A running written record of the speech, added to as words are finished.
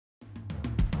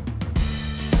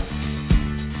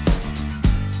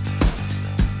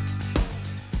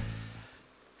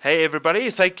Hey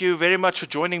everybody, thank you very much for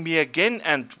joining me again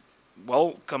and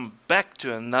welcome back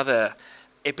to another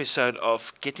episode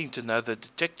of Getting to Know the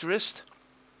Detectorist.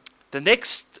 The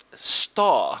next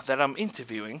star that I'm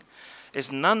interviewing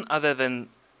is none other than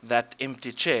that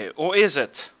empty chair, or is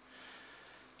it?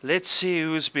 Let's see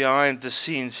who's behind the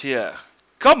scenes here.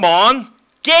 Come on,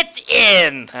 get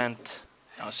in! And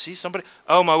I see somebody.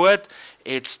 Oh my word,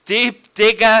 it's Deep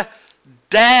Digger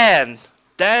Dan.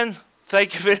 Dan,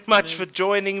 thank you very much for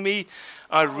joining me.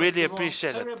 I really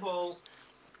appreciate it. That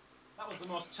was the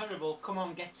most terrible "come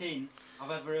on, get in"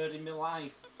 I've ever heard in my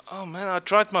life. Oh man, I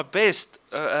tried my best.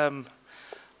 Okay.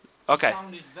 You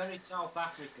sounded very South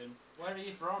African. Where are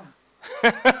you from?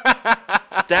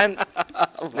 Dan,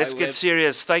 let's get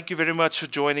serious. Thank you very much for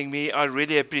joining me. I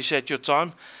really appreciate your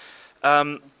time. Thank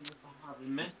you for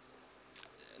having me.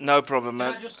 No problem,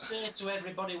 man. Can I just say to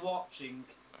everybody watching,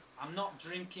 I'm not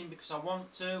drinking because I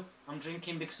want to. I'm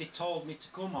drinking because he told me to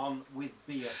come on with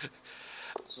beer.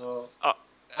 So I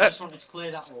just wanted to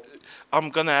clear that up. I'm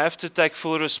going to have to take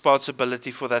full responsibility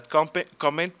for that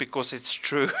comment because it's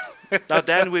true. Now,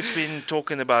 Dan, we've been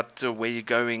talking about where you're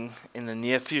going in the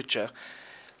near future.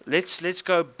 Let's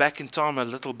go back in time a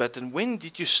little bit. And when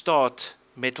did you start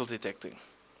metal detecting?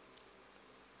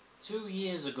 2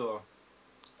 years ago.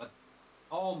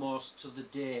 Almost to the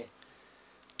day.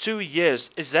 2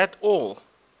 years, is that all?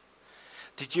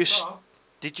 Did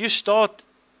you start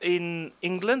in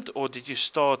England or did you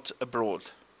start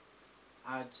abroad?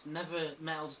 I'd never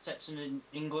metal detected in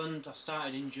England. I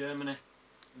started in Germany,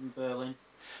 in Berlin.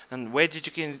 And where did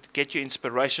you get your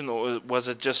inspiration, or was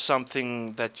it just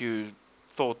something that you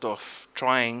thought of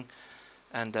trying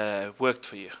and worked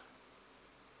for you?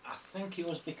 I think it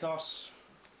was because,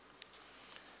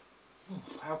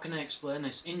 how can I explain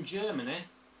this? In Germany,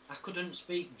 I couldn't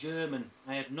speak German.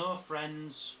 I had no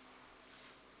friends.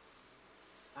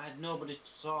 I had nobody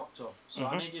to talk to. So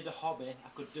I needed a hobby I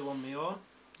could do on my own.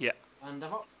 Yeah. And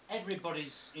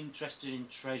everybody's interested in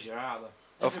treasure, aren't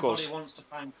they? Of course. Everybody wants to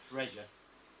find treasure.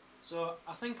 So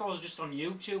I think I was just on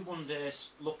YouTube one day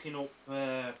looking up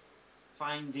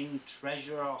finding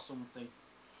treasure or something.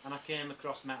 And I came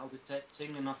across metal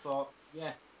detecting and I thought,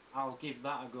 yeah, I'll give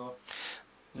that a go.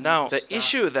 Now, the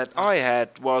issue that I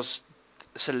had was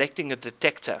selecting a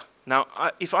detector. Now,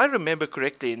 if I remember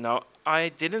correctly, now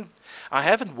I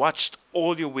haven't watched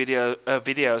all your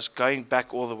videos going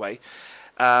back all the way.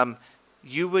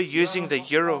 You were using the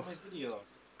Euro.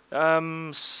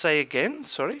 Say again,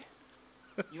 sorry.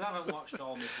 You haven't watched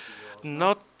all my videos.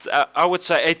 Not, I would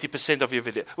say 80% of your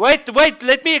video. Wait,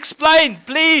 let me explain,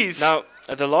 please. Now,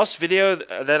 the last video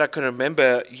that I can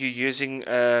remember you using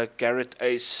Garrett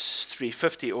Ace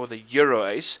 350 or the Euro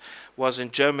Ace was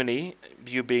in Germany.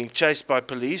 You being chased by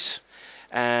police,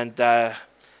 and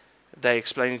they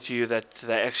explained to you that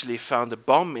they actually found a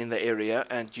bomb in the area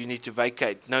and you need to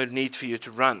vacate. No need for you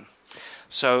to run.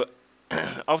 So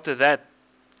after that,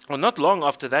 or not long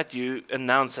after that, you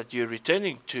announced that you're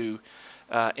returning to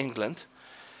England.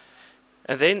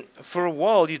 And then for a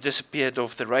while you disappeared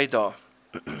off the radar,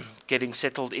 getting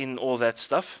settled in, all that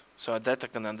stuff. So that I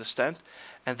can understand.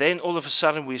 And then all of a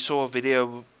sudden we saw a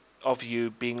video of you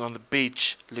being on the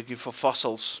beach looking for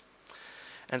fossils.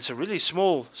 And it's a really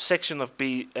small section of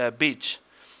beach.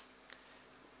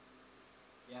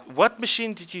 Yeah. What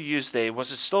machine did you use there?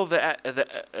 Was it still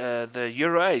the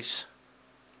Euro Ace?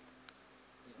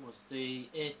 It was the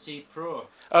AT Pro.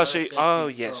 Oh,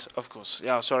 yes, of course.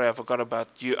 Yeah, sorry, I forgot about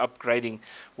you upgrading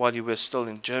while you were still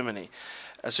in Germany.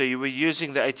 So you were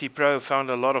using the AT Pro, found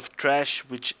a lot of trash,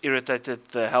 which irritated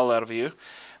the hell out of you,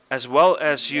 as well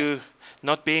as you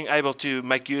not being able to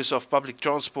make use of public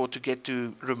transport to get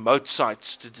to remote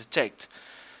sites to detect.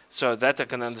 So that I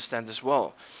can understand as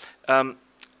well. And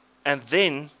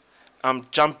then I'm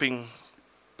jumping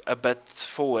a bit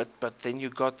forward, but then you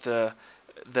got the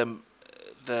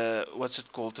what's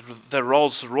it called? The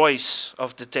Rolls Royce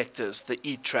of detectors, the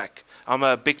E-Track. I'm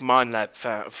a big Mindlab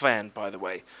fan, by the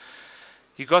way.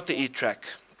 You got the E-Track,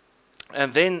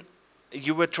 and then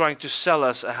you were trying to sell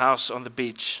us a house on the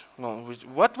beach. Well,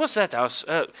 what was that house?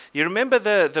 You remember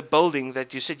the building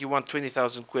that you said you want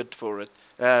 20,000 quid for it,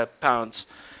 pounds?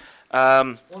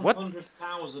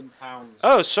 100,000 pounds.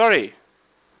 Oh, sorry.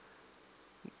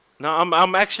 No,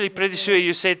 I'm actually pretty sure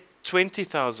you said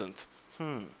 20,000.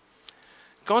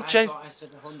 Can't change. I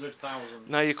said 100,000.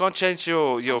 No, you can't change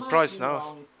your price now.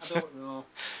 Wrong. I don't know.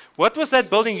 What was that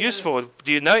building used for?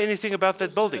 Do you know anything about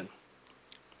that building?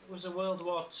 It was a World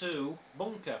War II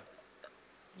bunker.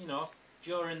 You know,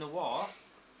 during the war,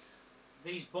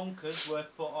 these bunkers were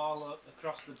put all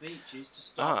across the beaches to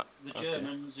Ah, stop the okay.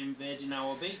 Germans invading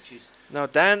our beaches. Now,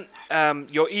 Dan,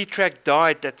 your E-Track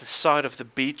died at the side of the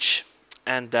beach,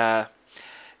 and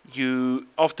you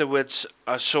afterwards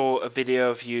I saw a video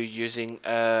of you using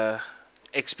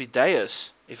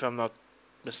Expedeus, if I'm not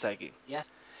mistaken. Yeah.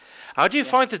 How do you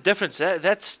Yeah. find the difference?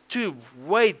 That's two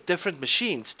way different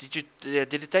machines. Did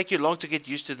it take you long to get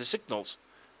used to the signals?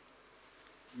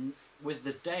 With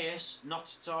the Deus,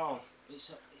 not at all.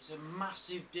 It's a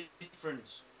massive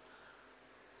difference.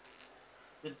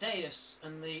 The Deus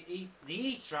and the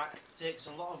E-Track takes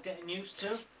a lot of getting used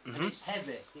to, and it's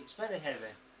heavy. It's very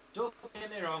heavy. Don't get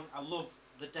me wrong. I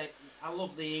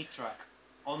love the E-Track.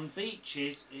 On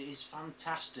beaches, it is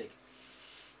fantastic,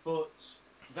 but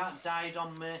that died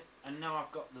on me, and now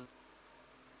I've got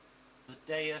the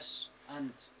Deus,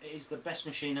 and it is the best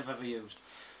machine I've ever used.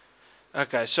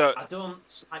 Okay, so I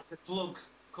don't like to plug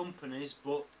companies,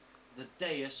 but the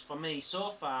Deus, for me,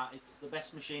 so far, it's the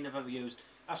best machine I've ever used.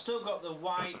 I've still got the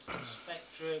wide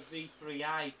Spectra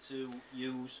V3i to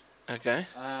use. okay.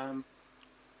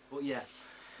 But yeah,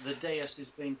 the Deus has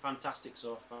been fantastic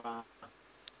so far.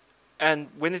 And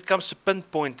when it comes to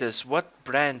pinpointers, what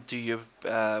brand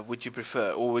would you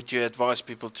prefer, or would you advise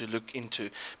people to look into?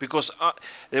 Because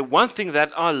the one thing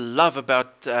that I love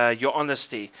about your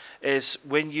honesty is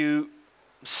when you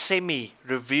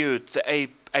semi-reviewed the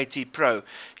A80 Pro,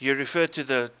 you refer to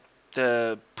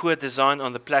the poor design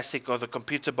on the plastic or the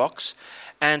computer box,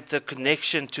 and the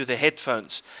connection to the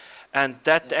headphones, and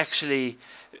that actually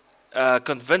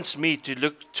convinced me to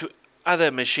look to other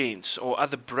machines or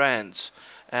other brands.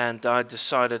 And I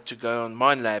decided to go on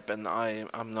MindLab, and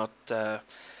I'm not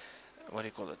what do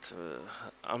you call it?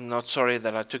 I'm not sorry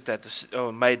that I took that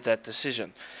or made that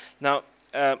decision. Now,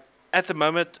 at the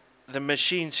moment, the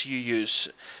machines you use.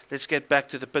 Let's get back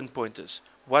to the pinpointers.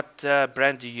 What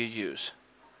brand do you use?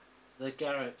 The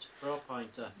Garrett Pro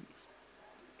Pointer.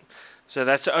 So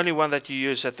that's the only one that you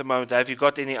use at the moment. Have you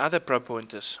got any other Pro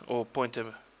pointers or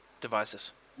pointer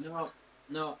devices? No.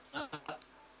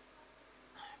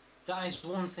 That is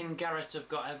one thing Garrett have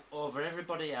got over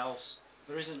everybody else.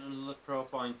 There isn't another Pro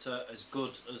Pointer as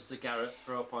good as the Garrett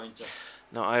Pro Pointer.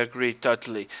 No, I agree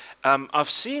totally. I've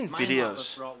seen videos.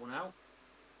 Have brought one out.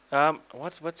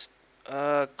 What's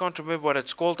can't remember what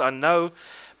it's called. I know,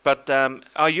 but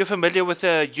are you familiar with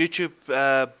a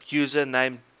YouTube user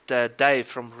named Dave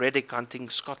from Reddick Hunting,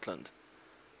 Scotland?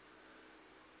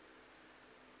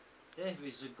 Dave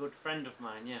is a good friend of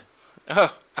mine, yeah.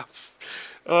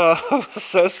 Oh, I was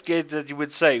so scared that you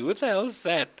would say, "Who the hell is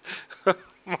that?"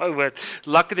 My word!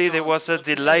 Luckily, there was a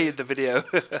delay in the video.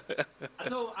 I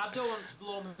don't want to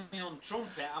blow my own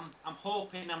trumpet. I'm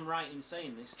hoping I'm right in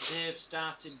saying this. Dave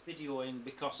started videoing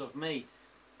because of me.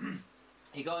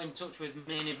 He got in touch with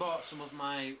me and he bought some of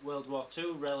my World War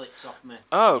II relics off me.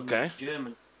 Oh, okay. In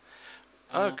Germany.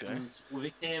 Okay. And we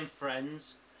became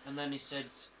friends. And then he said,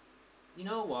 "You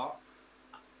know what?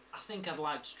 I think I'd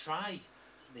like to try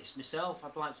this myself.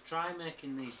 I'd like to try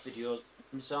making these videos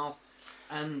myself."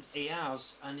 And he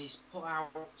has, and he's put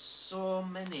out so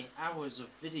many hours of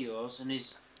videos, and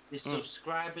his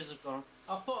subscribers have gone.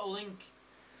 I'll put a link.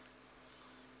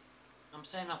 I'm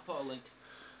saying I'll put a link.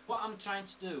 What I'm trying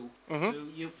to do to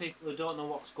you people who don't know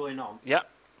what's going on. Yeah.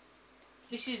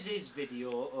 This is his video,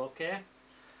 okay?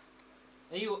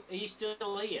 Are you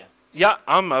still here? Yeah,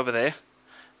 I'm over there.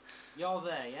 You're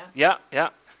there, yeah? Yeah.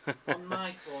 On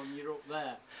my phone, you're up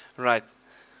there. Right.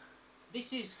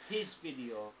 This is his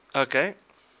video. Okay.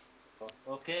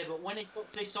 Okay, but when he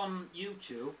puts this on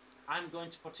YouTube, I'm going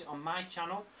to put it on my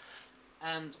channel.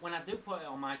 And when I do put it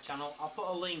on my channel, I'll put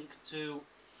a link to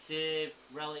Dave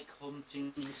Relic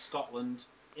Hunting Scotland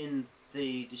in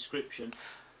the description.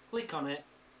 Click on it.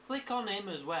 Click on him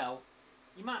as well.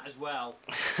 You might as well.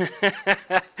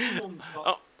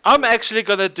 I'm actually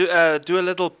gonna do a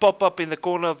little pop-up in the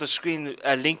corner of the screen,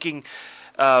 linking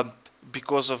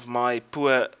because of my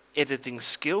poor editing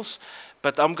skills.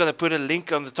 But I'm going to put a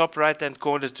link on the top right-hand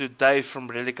corner to Dave from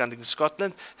Relic Hunting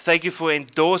Scotland. Thank you for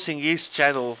endorsing his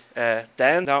channel,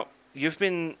 Dan. Now, you've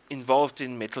been involved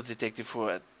in metal detecting for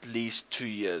at least 2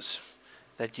 years.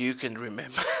 That you can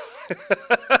remember.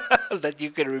 That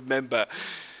you can remember.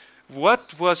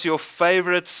 What was your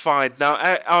favorite find? Now,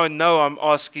 I know I'm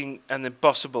asking an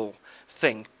impossible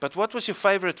thing, but what was your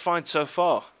favorite find so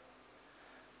far?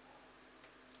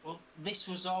 Well, this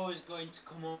was always going to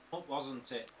come up,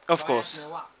 wasn't it? Of course. I had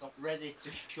my laptop ready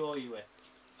to show you it.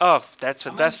 Oh, that's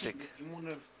fantastic. In one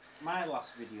of my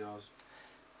last videos.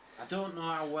 I don't know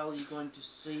how well you're going to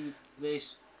see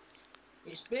this.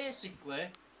 It's basically...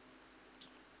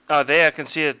 Oh, there I can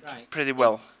see it pretty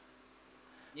well.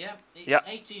 Yeah, it's Yeah.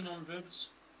 1800s.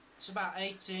 It's about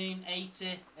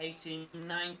 1880,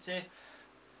 1890.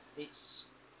 It's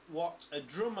what a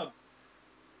drummer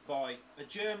boy, a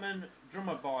German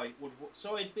drummer boy would.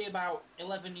 So he'd be about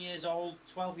 11 years old,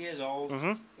 12 years old.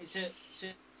 Mhm. It's a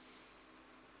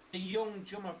young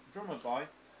drummer boy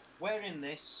wearing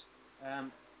this.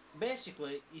 Um,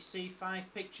 Basically, you see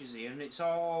 5 pictures here, and it's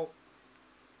all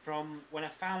from when I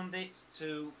found it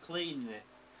to cleaning it.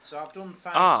 So I've done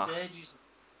 5 stages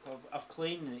of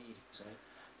cleaning it, you see.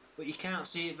 But you can't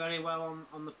see it very well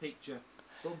on the picture.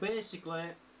 But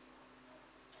basically,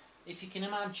 if you can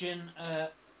imagine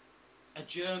a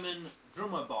German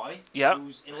drummer boy Yeah.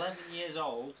 who's 11 years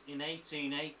old in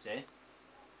 1880,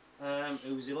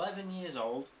 who was 11 years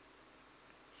old,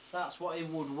 that's what he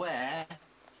would wear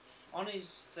on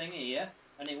his thing here,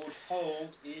 and it would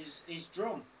hold his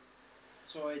drum.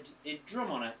 So he'd drum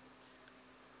on it.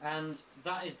 And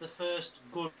that is the first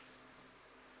good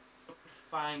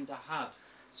find I had.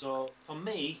 So for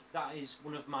me, that is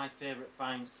one of my favourite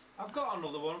finds. I've got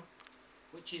another one,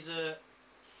 which is a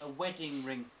wedding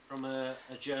ring from a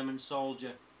German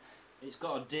soldier. It's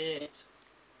got a date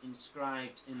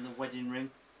inscribed in the wedding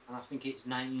ring, and I think it's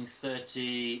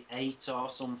 1938 or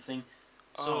something.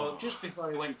 So Oh. just before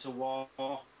he went to war,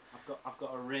 I've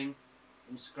got a ring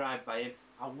inscribed by him.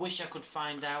 I wish I could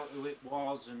find out who it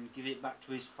was and give it back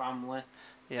to his family,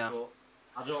 Yeah. but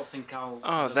I don't think I'll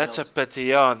Oh, ever be that's able a to. pity.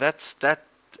 Yeah, that's that.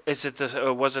 Is it?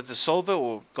 Was it the silver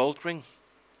or gold ring?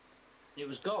 It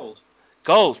was gold.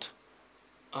 Gold.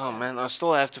 Oh Yeah. man, I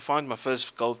still have to find my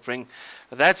first gold ring.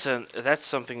 That's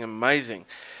something amazing.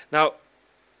 Now,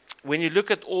 when you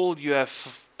look at all you have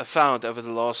found over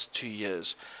the last 2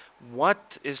 years,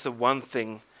 what is the one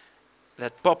thing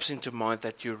that pops into mind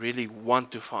that you really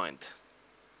want to find?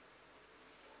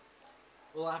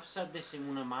 Well, I've said this in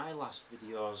one of my last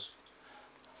videos.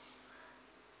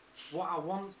 What I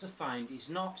want to find is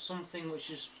not something which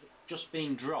has just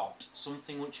been dropped,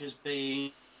 something which has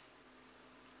been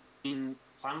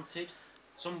planted.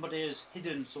 Somebody has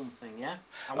hidden something, yeah?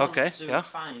 I want Okay, to yeah.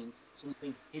 find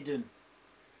something hidden.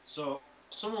 So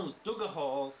someone's dug a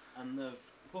hole and they've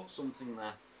put something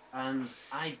there. And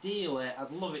ideally,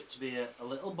 I'd love it to be a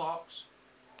little box,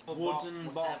 wooden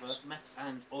box,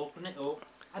 and open it up.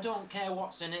 I don't care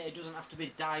what's in it. It doesn't have to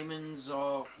be diamonds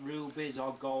or rubies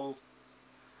or gold.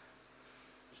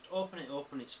 Just open it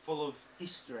up and it's full of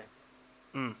history.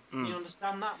 Mm, Can you mm.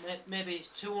 understand that? Maybe it's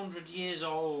 200 years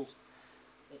old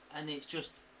and it's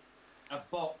just a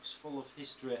box full of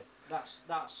history. That's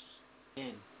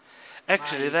in.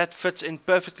 Actually, I that fits in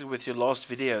perfectly with your last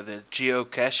video, the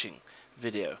geocaching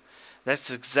video. That's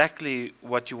exactly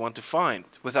what you want to find,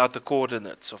 without the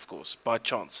coordinates, of course, by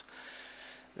chance.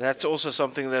 That's yeah. also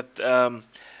something that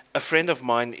a friend of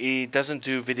mine, he doesn't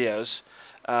do videos.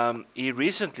 He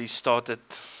recently started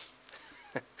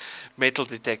metal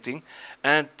detecting,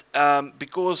 and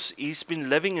because he's been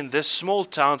living in this small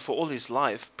town for all his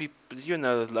life, people,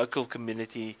 the local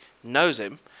community knows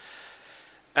him.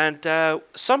 And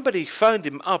somebody phoned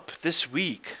him up this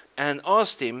week and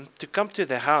asked him to come to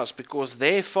their house because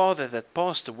their father that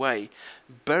passed away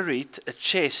buried a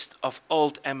chest of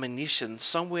old ammunition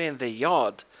somewhere in their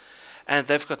yard. And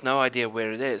they've got no idea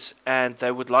where it is. And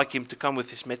they would like him to come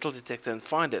with his metal detector and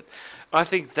find it. I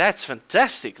think that's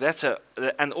fantastic. That's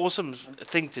an awesome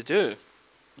thing to do.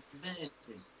 Amazing.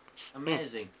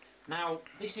 Amazing. Now,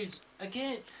 this is,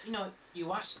 again,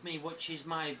 you asked me which is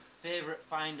my favourite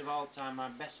find of all time, my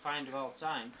best find of all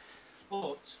time,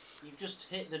 but you've just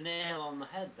hit the nail on the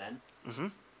head then. Hmm.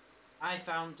 I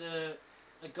found a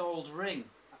gold ring.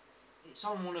 It's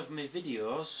on one of my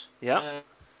videos. Yeah.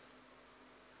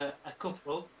 A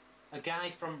couple, a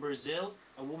guy from Brazil,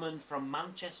 a woman from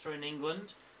Manchester in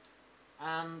England,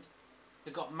 and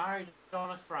they got married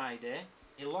on a Friday.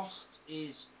 He lost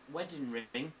his wedding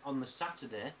ring on the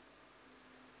Saturday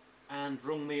and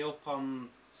rung me up on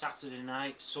Saturday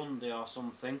night, Sunday or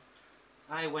something.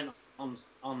 I went on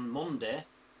Monday.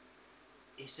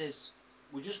 He says,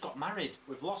 we just got married.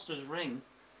 We've lost his ring.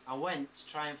 I went to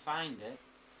try and find it,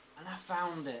 and I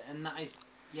found it. And that is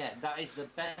the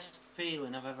best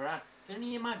feeling I've ever had. Can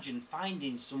you imagine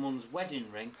finding someone's wedding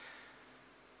ring?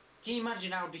 Can you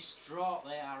imagine how distraught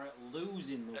they are at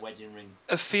losing the wedding ring?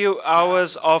 A few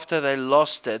hours after they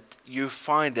lost it, you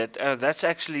find it. That's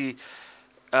actually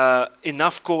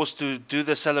enough cause to do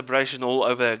the celebration all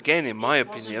over again, in my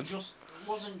opinion. It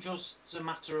wasn't just a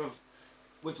matter of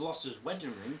we've lost his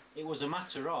wedding ring. It was a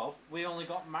matter of we only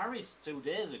got married 2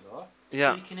 days ago.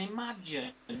 Yeah. So you can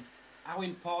imagine how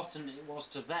important it was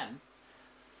to them.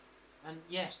 And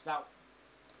yes,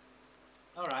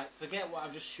 Alright, forget what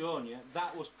I've just shown you.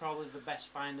 That was probably the best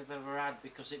find I've ever had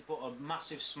because it put a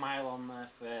massive smile on their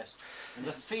face. And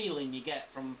the feeling you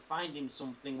get from finding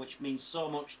something which means so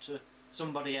much to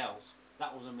somebody else,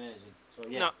 that was amazing. So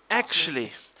yeah, No,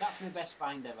 actually, that's my best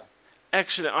find ever.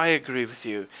 actually, I agree with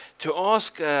you. To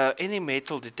ask any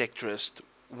metal detectorist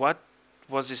what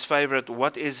was his favorite,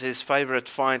 what is his favorite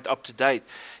find up to date,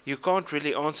 you can't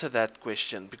really answer that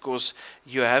question because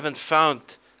you haven't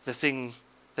found the thing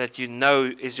that you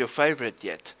know is your favorite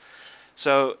yet.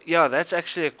 So yeah, that's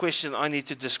actually a question I need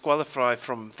to disqualify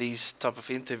from these type of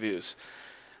interviews.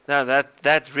 Now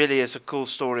that really is a cool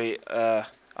story. I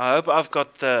hope I've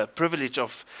got the privilege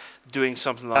of doing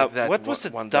something like that. What was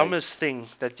the dumbest thing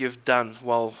that you've done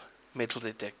while metal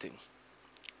detecting?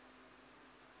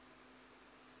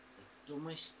 The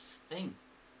dumbest thing.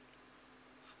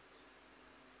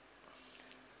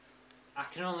 I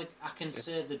can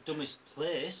say the dumbest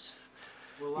place.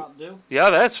 Will that do? Yeah,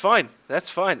 that's fine. That's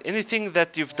fine. Anything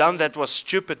that you've done that was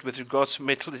stupid with regards to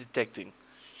metal detecting.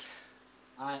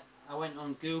 I went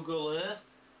on Google Earth.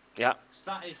 Yeah.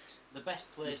 That is the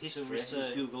best place to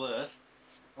research Google Earth.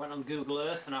 I went on Google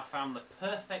Earth and I found the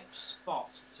perfect spot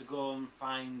to go and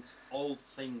find old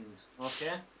things.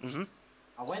 Okay? Mhm.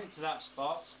 I went to that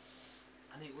spot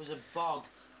and it was a bog.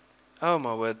 Oh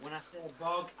my word. When I say a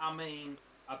bog, I mean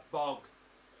a bog.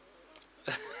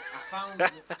 I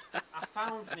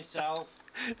found myself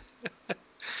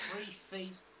 3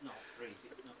 feet, not 3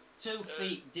 feet, no, 2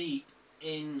 feet deep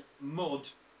in mud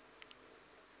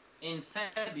in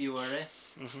February,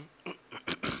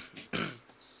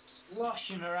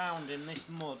 sloshing around in this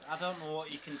mud. I don't know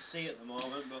what you can see at the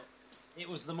moment, but it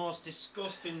was the most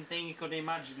disgusting thing you could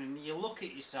imagine. And you look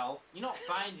at yourself, you're not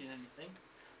finding anything.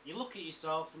 You look at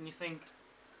yourself and you think,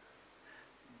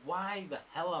 why the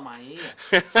hell am I here?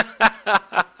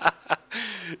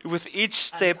 With each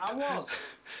step, and I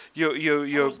you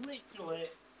was literally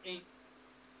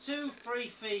 2-3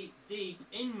 feet deep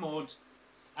in mud,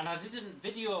 and I didn't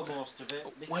video most of it.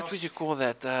 What would you call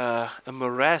that? A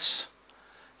morass?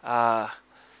 I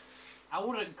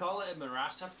wouldn't call it a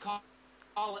morass. I'd call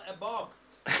it a bog.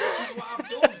 Which is what I've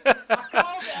done. I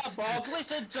called it a bog.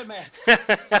 Listen to me.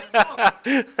 It's a bog.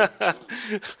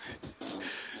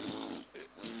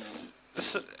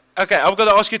 Okay, I'm going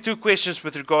to ask you 2 questions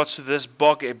with regards to this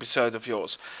bog episode of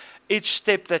yours. Each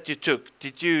step that you took,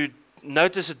 did you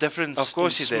notice a difference of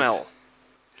course in you smell? Did.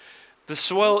 The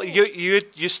swell,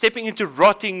 you're stepping into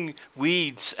rotting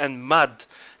weeds and mud.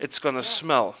 It's going to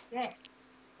smell. Yes,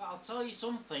 but I'll tell you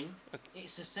something.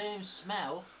 It's the same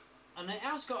smell, and it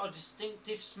has got a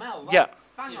distinctive smell. Like, yeah.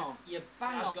 Bang on. It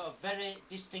has got a very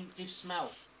distinctive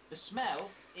smell. The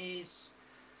smell is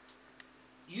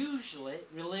usually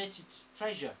related to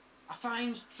treasure. I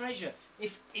find treasure.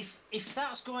 If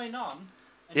that's going on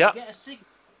and you get a signal,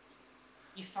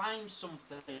 you find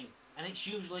something, and it's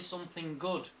usually something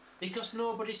good because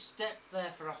nobody stepped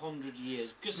there for 100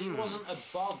 years because it wasn't a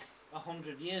bog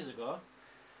 100 years ago.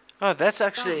 Oh, that's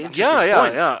actually interesting.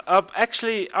 Yeah.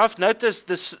 I've noticed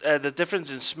this the difference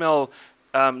in smell,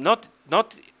 not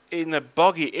in a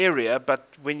boggy area, but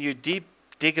when you dig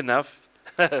enough,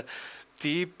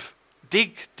 dig enough.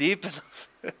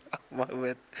 My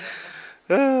word.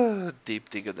 Deep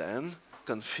digger Dan.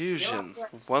 Confusion.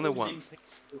 101.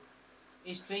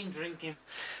 He's been drinking.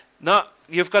 No,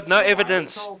 you've got no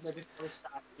evidence. He told me before he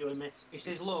started doing me. He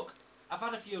says, look, I've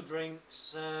had a few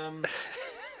drinks,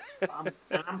 but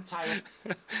I'm tired.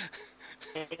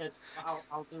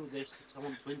 I'll do this because I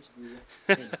want to interview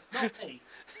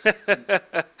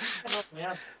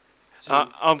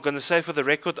you. I'm going to say for the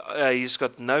record, he's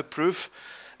got no proof,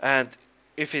 and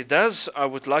if he does, I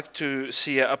would like to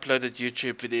see an uploaded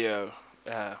YouTube video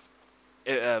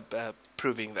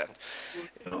proving that.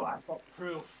 You know I've got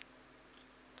proof.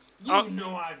 You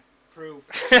know I've proof.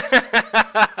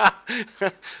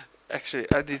 Actually,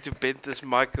 I need to bend this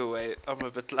mic away. I'm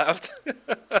a bit loud.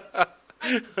 I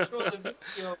can show the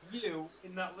video of you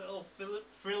in that little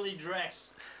frilly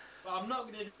dress. But I'm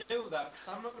not going to do that because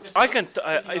I'm not going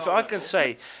to. If I can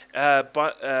say,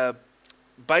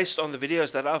 based on the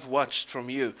videos that I've watched from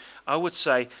you, I would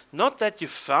say not that you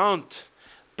found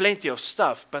plenty of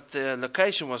stuff, but the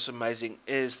location was amazing.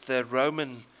 Is the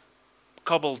Roman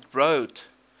cobbled road?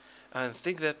 I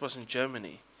think that was in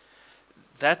Germany.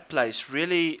 That place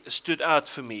really stood out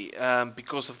for me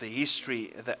because of the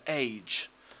history, the age.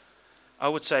 I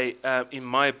would say, in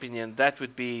my opinion, that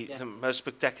would be the most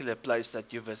spectacular place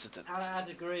that you visited. I'd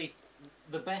agree.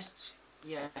 The best,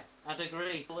 I'd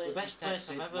agree. The best place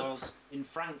I've ever was in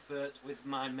Frankfurt with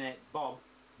my mate Bob.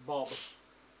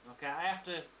 Okay, I have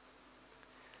to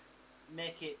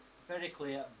make it very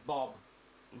clear, Bob.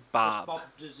 Bob. Bob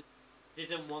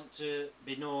didn't want to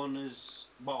be known as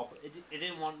Bob. He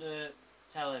didn't want to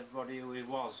tell everybody who he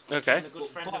was. Okay. He's a good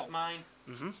friend of mine,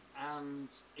 Mm-hmm. and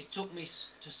he took me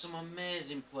to some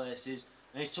amazing places,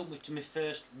 and he took me to my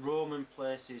first Roman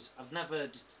places. I've never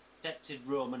detected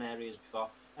Roman areas before,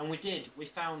 and we did. We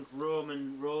found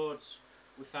Roman roads,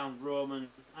 we found Roman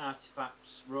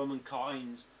artifacts, Roman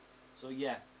coins. So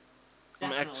yeah,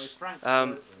 definitely Frank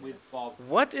with Bob.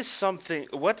 What is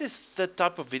the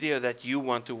type of video that you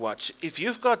want to watch? If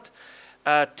you've got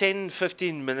 10,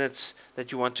 15 minutes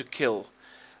that you want to kill,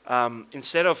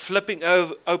 instead of flipping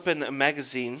open a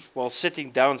magazine while sitting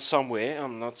down somewhere,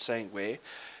 I'm not saying where,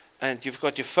 and you've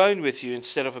got your phone with you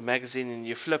instead of a magazine and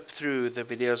you flip through the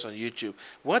videos on YouTube,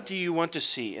 what do you want to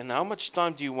see and how much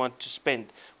time do you want to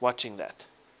spend watching that?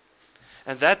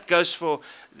 And that goes for,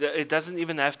 it doesn't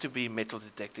even have to be metal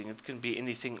detecting, it can be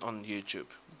anything on YouTube.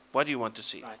 What do you want to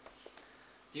see? Right.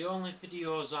 The only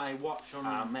videos I watch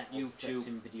on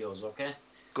YouTube videos, okay?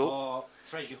 Cool. Or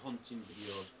treasure hunting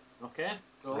videos, okay?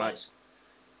 So right.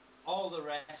 All the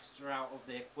rest are out of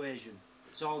the equation.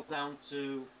 It's all down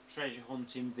to treasure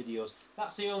hunting videos.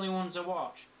 That's the only ones I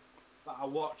watch. But I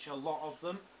watch a lot of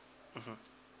them.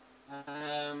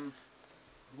 Mm-hmm.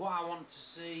 What I want to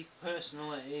see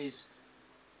personally is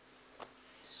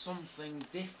something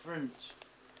different.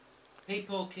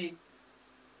 People keep...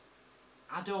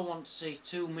 I don't want to see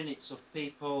 2 minutes of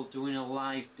people doing a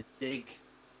live dig.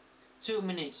 2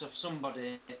 minutes of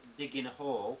somebody digging a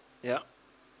hole. Yeah.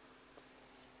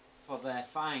 For their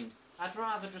find. I'd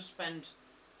rather just spend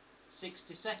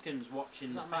 60 seconds watching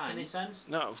the find. Does that make any sense?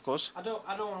 No, of course. I don't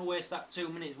want to waste that 2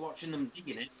 minutes watching them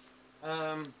digging it.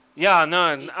 Yeah, no,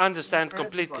 I understand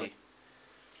completely. Everybody.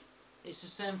 It's the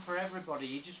same for everybody.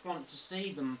 You just want to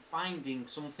see them finding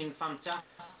something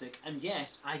fantastic. And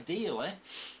yes, ideally,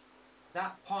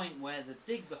 that point where they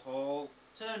dig the hole,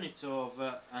 turn it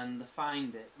over, and they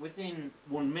find it within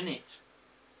 1 minute.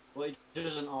 But it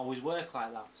doesn't always work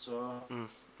like that. So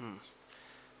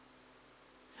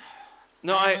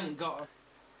no, I haven't got a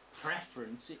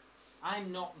preference.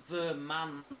 I'm not the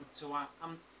man to.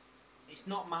 It's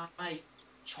not my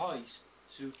choice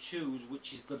to choose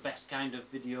which is the best kind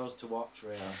of videos to watch,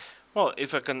 really. Well,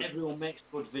 if I can... Everyone makes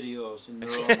good videos in their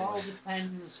own.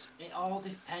 It all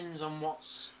depends on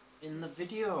what's in the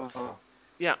video.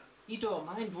 Yeah. You don't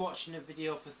mind watching a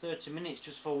video for 30 minutes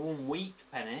just for 1 week,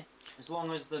 Penny, as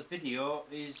long as the video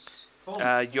is fun.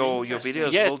 Your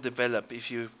videos will develop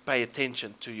if you pay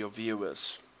attention to your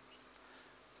viewers.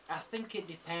 I think it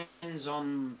depends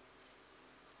on...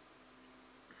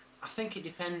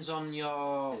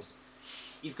 your...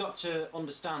 You've got to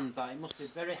understand that it must be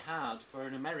very hard for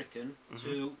an American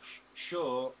to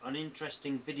show an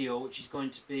interesting video which is going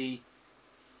to be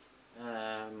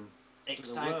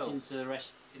exciting to the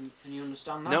rest. Can you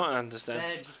understand that? No, I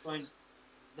understand.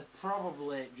 They're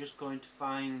probably just going to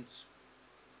find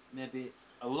maybe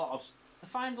a lot of... They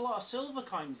find a lot of silver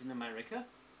coins in America.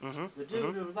 They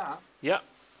do that. Yeah.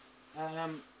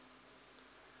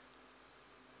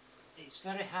 It's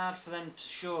very hard for them to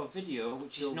show a video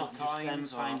which is not just them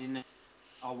finding it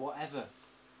or whatever.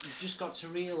 You've just got to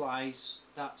realise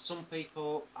that some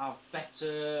people have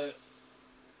better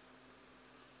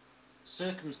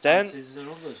circumstances than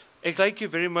others. Thank you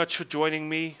very much for joining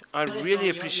me. I really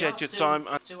appreciate your time.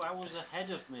 2 hours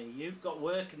ahead of me. You've got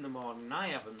work in the morning. I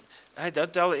haven't. Hey,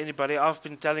 don't tell anybody. I've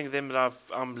been telling them that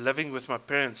I'm living with my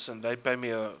parents and they pay me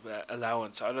a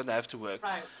allowance. I don't have to work.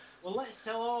 Right. Well, let's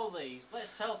tell all these.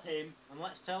 Let's tell him and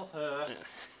let's tell her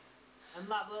and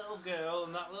that little girl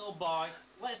and that little boy.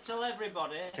 Let's tell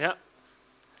everybody. Yeah.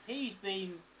 He's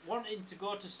been wanting to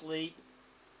go to sleep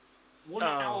 1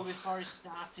 hour before he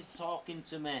started talking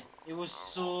to me. He was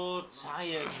so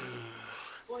tired.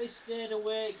 But he stayed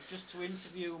awake just to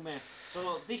interview me.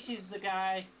 So this is the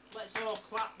guy. Let's all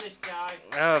clap this guy.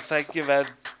 Oh, thank you, man.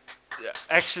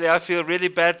 Actually, I feel really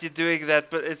bad you're doing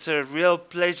that, but it's a real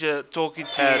pleasure talking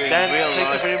to you. Dan,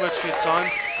 thank you very much for your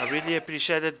time. I really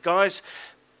appreciate it. Guys,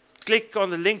 click on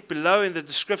the link below in the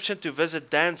description to visit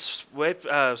Dan's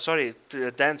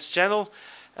Dan's channel.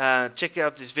 Check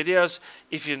out these videos.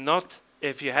 If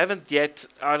you haven't yet,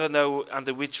 I don't know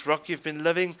under which rock you've been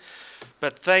living.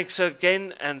 But thanks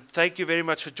again, and thank you very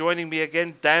much for joining me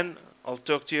again. Dan, I'll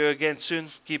talk to you again soon.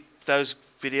 Keep those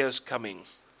videos coming.